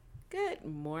Good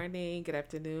morning, good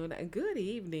afternoon, and good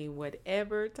evening,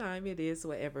 whatever time it is,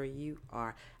 wherever you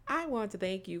are. I want to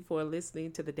thank you for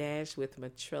listening to The Dash with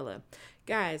Matrilla.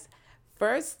 Guys,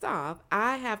 first off,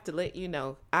 I have to let you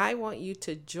know I want you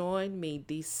to join me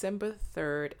December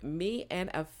 3rd, me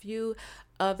and a few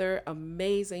other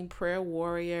amazing prayer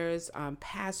warriors,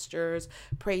 pastors,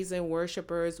 praise and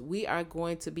worshipers. We are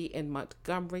going to be in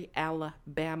Montgomery,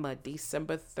 Alabama,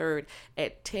 December 3rd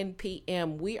at 10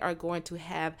 p.m. We are going to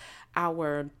have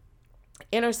our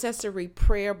intercessory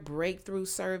prayer breakthrough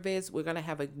service. We're going to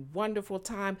have a wonderful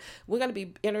time. We're going to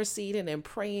be interceding and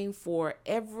praying for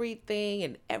everything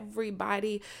and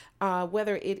everybody,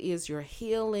 whether it is your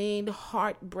healing,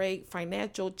 heartbreak,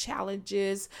 financial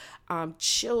challenges,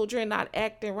 children not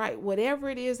acting right, whatever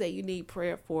it is that you need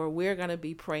prayer for, we're going to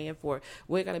be praying for.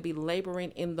 We're going to be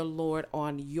laboring in the Lord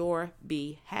on your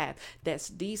behalf. That's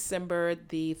December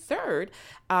the 3rd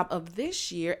of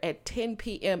this year at 10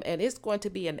 p.m. And it's going to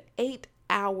be an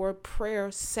 8-hour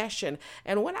prayer session.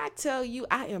 And when I tell you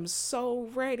I am so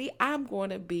ready, I'm going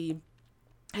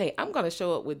to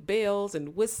show up with bells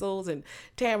and whistles and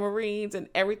tamarines and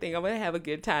everything. I'm going to have a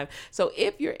good time. So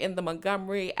if you're in the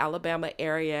Montgomery, Alabama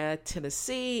area,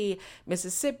 Tennessee,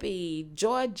 Mississippi,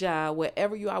 Georgia,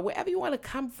 wherever you are, wherever you want to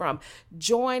come from,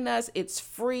 join us. It's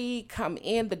free. Come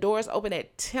in. The doors open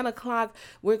at 10 o'clock.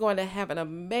 We're going to have an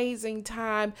amazing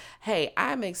time. Hey,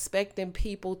 I'm expecting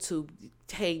people to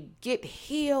get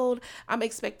healed. I'm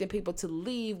expecting people to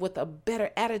leave with a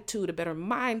better attitude, a better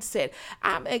mindset.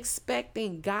 I'm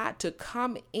expecting God to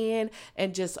come in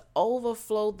and just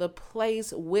overflow the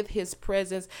place with his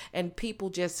presence, and people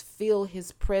just feel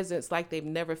his presence like they've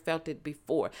never felt it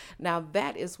before. Now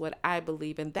that is what I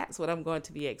believe, and that's what I'm going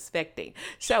to be expecting.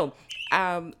 So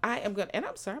I am going, and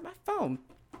I'm sorry, my phone.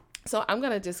 So I'm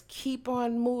going to just keep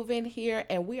on moving here,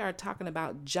 and we are talking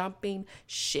about jumping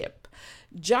ship.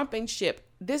 Jumping ship.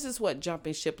 This is what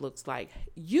jumping ship looks like.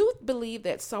 You believe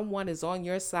that someone is on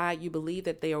your side. You believe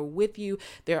that they are with you.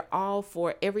 They're all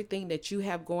for everything that you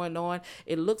have going on.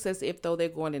 It looks as if though they're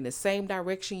going in the same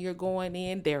direction you're going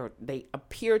in. They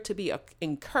appear to be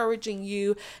encouraging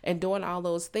you and doing all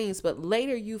those things. But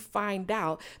later you find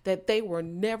out that they were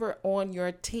never on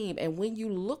your team. And when you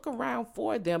look around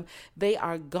for them, they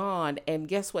are gone. And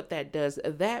guess what that does?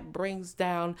 That brings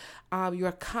down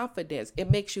your confidence.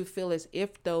 It makes you feel as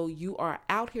if though you are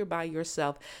out here by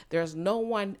yourself. There's no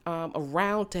one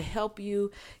around to help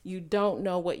you. You don't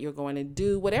know what you're going to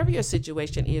do. Whatever your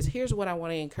situation is, here's what I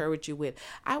want to encourage you with.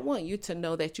 I want you to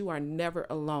know that you are never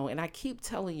alone. And I keep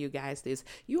telling you guys this.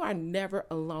 You are never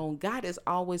alone. God is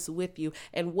always with you.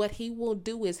 And what he will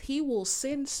do is he will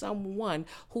send someone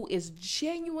who is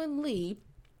genuinely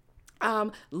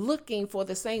looking for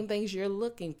the same things you're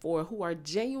looking for, who are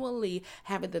genuinely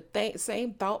having the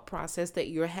same thought process that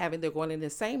you're having. They're going in the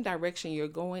same direction you're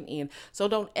going in. So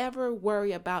don't ever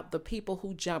worry about the people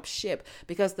who jump ship,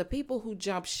 because the people who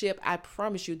jump ship, I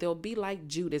promise you, they'll be like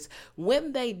Judas.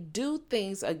 When they do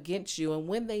things against you and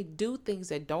when they do things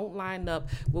that don't line up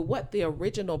with what the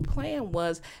original plan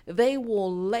was, they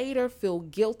will later feel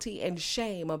guilty and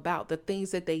shame about the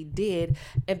things that they did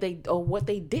or what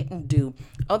they didn't do,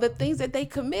 or the things that they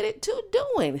committed to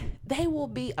doing. They will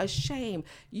be ashamed.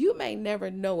 You may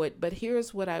never know it, but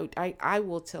here's what I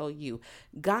will tell you.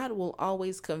 God will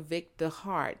always convict the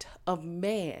heart of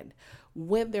man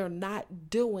when they're not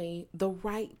doing the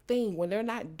right thing, when they're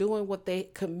not doing what they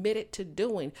committed to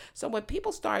doing. So when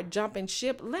people start jumping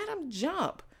ship, let them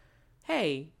jump.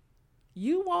 Hey,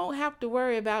 you won't have to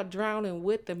worry about drowning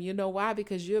with them. You know why?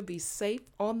 Because you'll be safe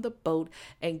on the boat,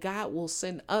 and God will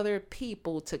send other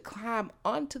people to climb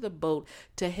onto the boat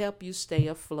to help you stay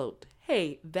afloat.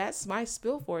 Hey, that's my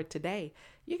spill for today.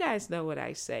 You guys know what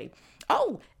I say.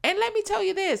 Oh, and let me tell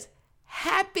you this.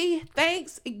 Happy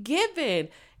Thanksgiving.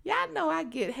 Y'all know I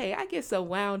get so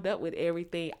wound up with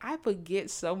everything. I forget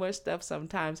so much stuff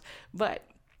sometimes, but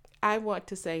I want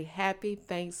to say happy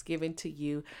Thanksgiving to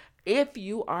you. If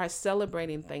you are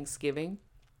celebrating Thanksgiving,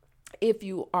 if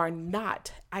you are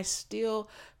not, I still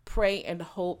pray and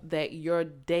hope that your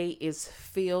day is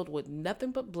filled with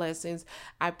nothing but blessings.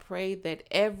 I pray that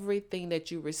everything that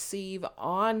you receive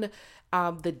on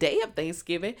the day of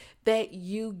Thanksgiving, that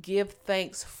you give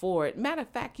thanks for it. Matter of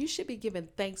fact, you should be giving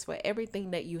thanks for everything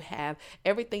that you have,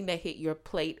 everything that hit your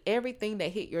plate, everything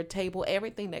that hit your table,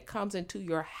 everything that comes into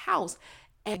your house.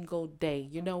 Single day.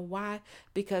 You know why?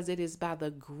 Because it is by the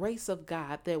grace of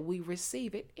God that we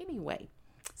receive it anyway.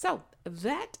 So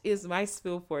that is my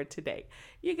spiel for today.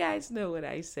 You guys know what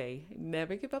I say.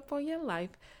 Never give up on your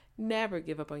life. Never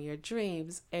give up on your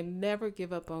dreams, and never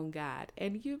give up on God.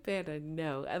 And you better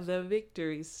know the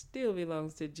victory still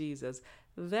belongs to Jesus.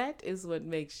 That is what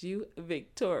makes you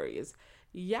victorious.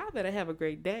 Y'all better have a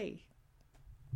great day.